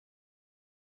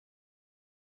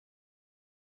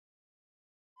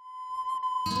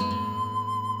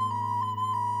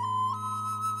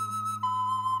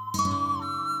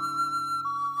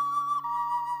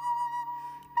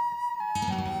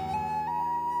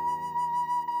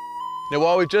Now,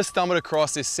 while we've just stumbled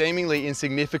across this seemingly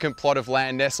insignificant plot of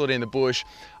land nestled in the bush,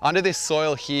 under this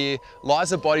soil here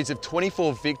lies the bodies of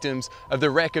 24 victims of the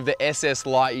wreck of the SS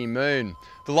Lighty Moon.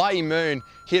 The Lighty Moon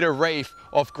hit a reef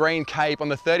off Green Cape on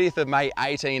the 30th of May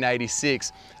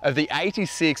 1886. Of the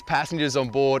 86 passengers on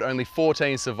board, only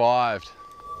 14 survived.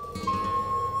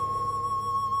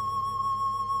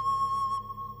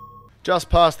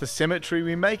 Just past the cemetery,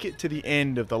 we make it to the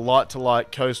end of the Light to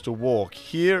Light coastal walk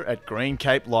here at Green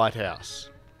Cape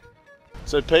Lighthouse.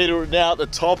 So Peter, we're now at the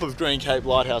top of Green Cape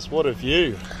Lighthouse. What a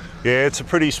view! Yeah, it's a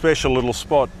pretty special little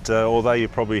spot, although you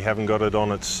probably haven't got it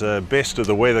on its best of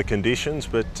the weather conditions,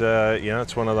 but you know,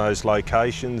 it's one of those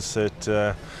locations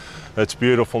that it's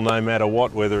beautiful no matter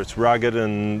what, whether it's rugged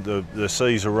and the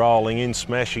seas are rolling in,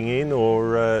 smashing in,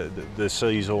 or the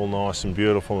sea's all nice and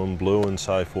beautiful and blue and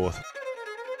so forth.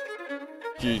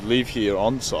 You live here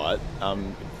on site,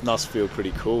 must feel pretty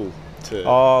cool to...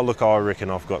 Oh, look, I reckon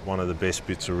I've got one of the best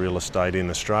bits of real estate in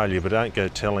Australia, but don't go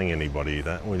telling anybody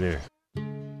that, will you?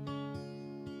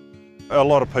 A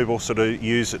lot of people sort of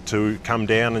use it to come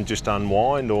down and just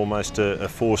unwind, almost a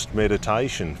forced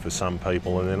meditation for some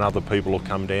people, and then other people will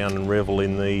come down and revel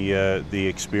in the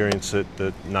experience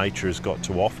that nature has got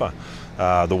to offer.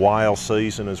 The whale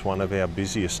season is one of our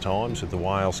busiest times with the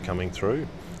whales coming through.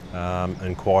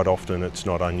 And quite often it's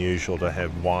not unusual to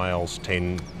have whales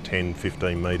 10,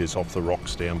 15 metres off the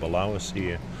rocks down below us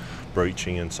here,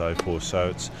 breaching and so forth. So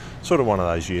it's sort of one of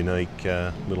those unique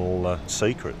little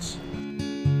secrets.